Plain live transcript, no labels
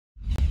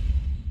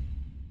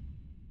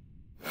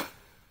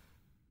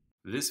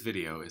This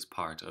video is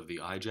part of the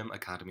iGEM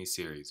Academy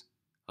series,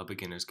 A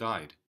Beginner's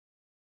Guide.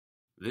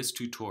 This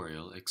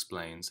tutorial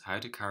explains how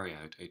to carry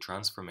out a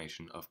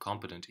transformation of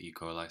competent E.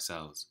 coli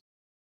cells.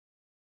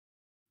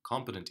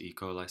 Competent E.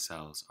 coli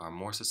cells are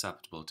more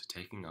susceptible to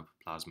taking up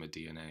plasmid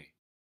DNA.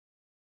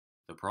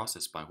 The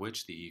process by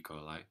which the E.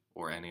 coli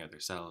or any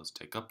other cells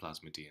take up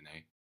plasmid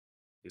DNA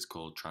is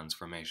called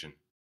transformation.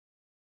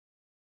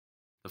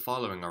 The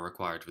following are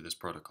required for this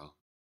protocol: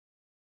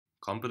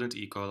 competent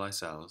E. coli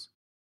cells,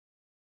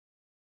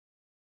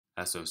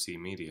 SOC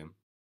medium,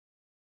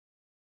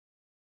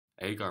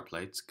 agar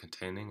plates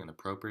containing an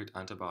appropriate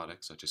antibiotic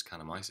such as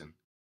kanamycin.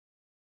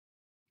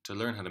 To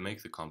learn how to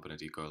make the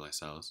competent E. coli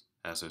cells,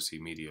 SOC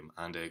medium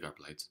and agar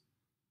plates,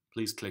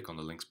 please click on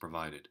the links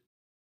provided.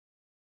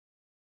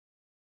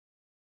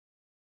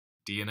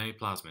 DNA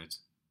plasmids.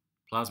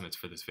 Plasmids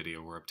for this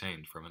video were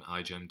obtained from an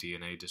iGEM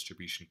DNA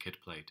distribution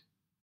kit plate,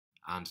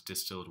 and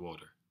distilled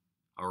water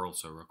are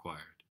also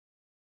required.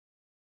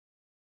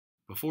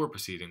 Before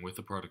proceeding with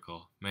the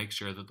protocol, make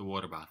sure that the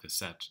water bath is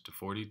set to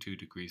 42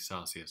 degrees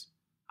Celsius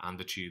and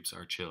the tubes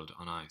are chilled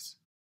on ice.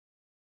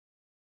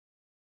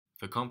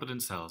 The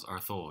competent cells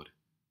are thawed.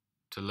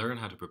 To learn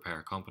how to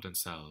prepare competent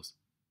cells,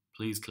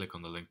 please click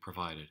on the link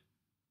provided.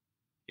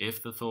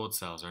 If the thawed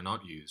cells are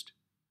not used,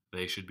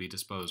 they should be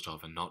disposed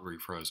of and not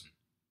refrozen.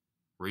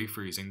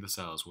 Refreezing the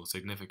cells will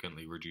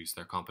significantly reduce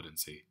their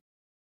competency.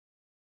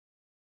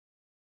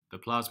 The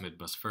plasmid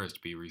must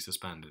first be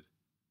resuspended.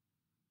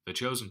 The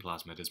chosen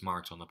plasmid is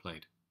marked on the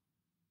plate.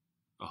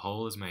 A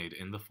hole is made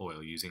in the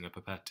foil using a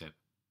pipette tip.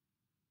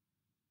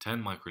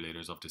 10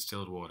 microliters of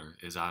distilled water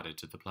is added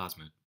to the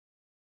plasmid.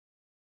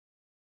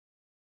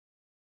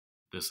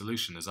 The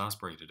solution is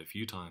aspirated a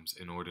few times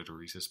in order to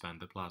resuspend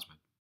the plasmid.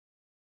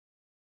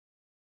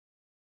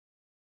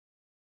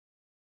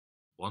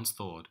 Once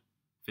thawed,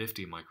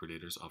 50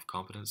 microliters of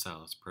competent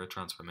cells per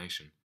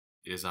transformation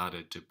is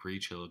added to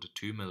pre-chilled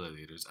 2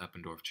 milliliters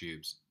Eppendorf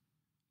tubes.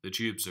 The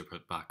tubes are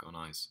put back on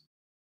ice.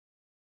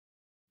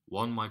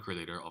 1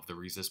 microliter of the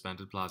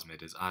resuspended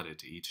plasmid is added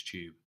to each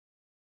tube.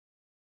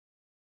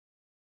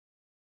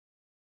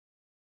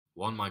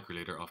 1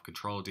 microliter of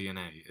control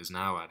DNA is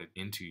now added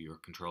into your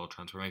control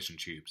transformation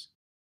tubes.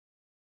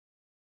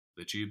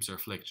 The tubes are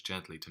flicked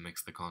gently to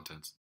mix the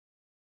contents.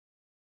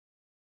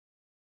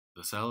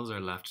 The cells are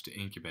left to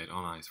incubate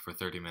on ice for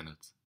 30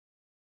 minutes.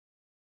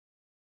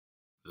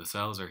 The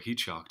cells are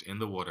heat shocked in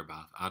the water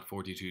bath at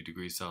 42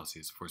 degrees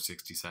Celsius for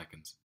 60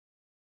 seconds.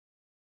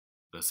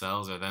 The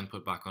cells are then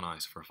put back on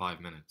ice for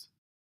 5 minutes.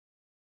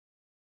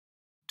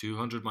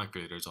 200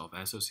 microliters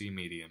of SOC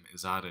medium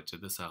is added to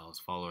the cells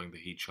following the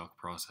heat shock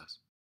process.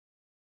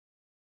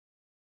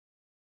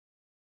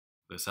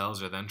 The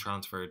cells are then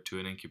transferred to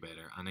an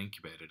incubator and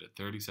incubated at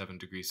 37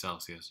 degrees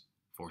Celsius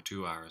for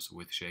 2 hours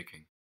with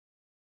shaking.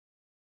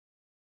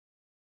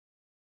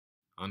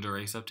 Under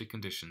aseptic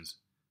conditions,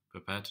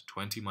 pipette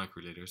 20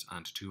 microliters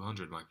and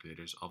 200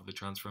 microliters of the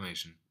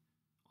transformation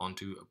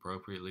onto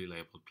appropriately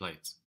labeled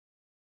plates.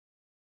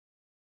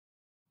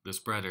 The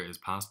spreader is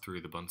passed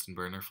through the Bunsen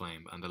burner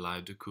flame and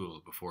allowed to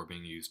cool before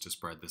being used to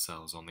spread the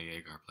cells on the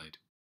agar plate.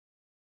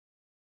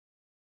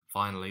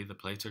 Finally, the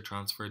plates are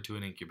transferred to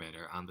an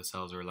incubator and the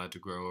cells are allowed to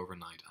grow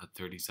overnight at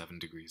 37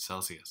 degrees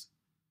Celsius.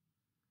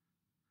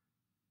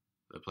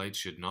 The plates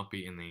should not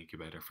be in the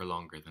incubator for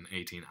longer than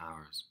 18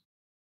 hours.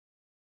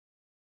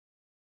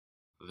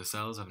 The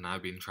cells have now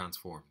been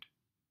transformed.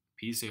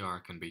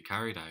 PCR can be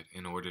carried out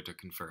in order to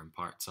confirm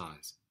part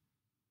size.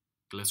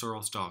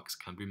 Glycerol stocks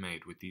can be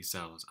made with these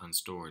cells and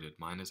stored at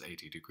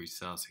 -80 degrees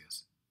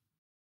Celsius.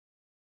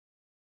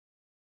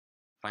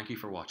 Thank you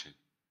for watching.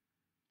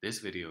 This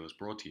video is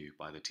brought to you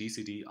by the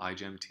TCD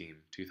iGEM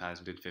Team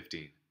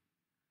 2015.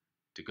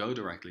 To go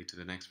directly to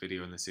the next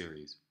video in the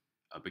series,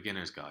 A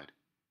Beginner's Guide,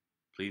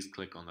 please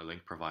click on the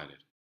link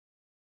provided.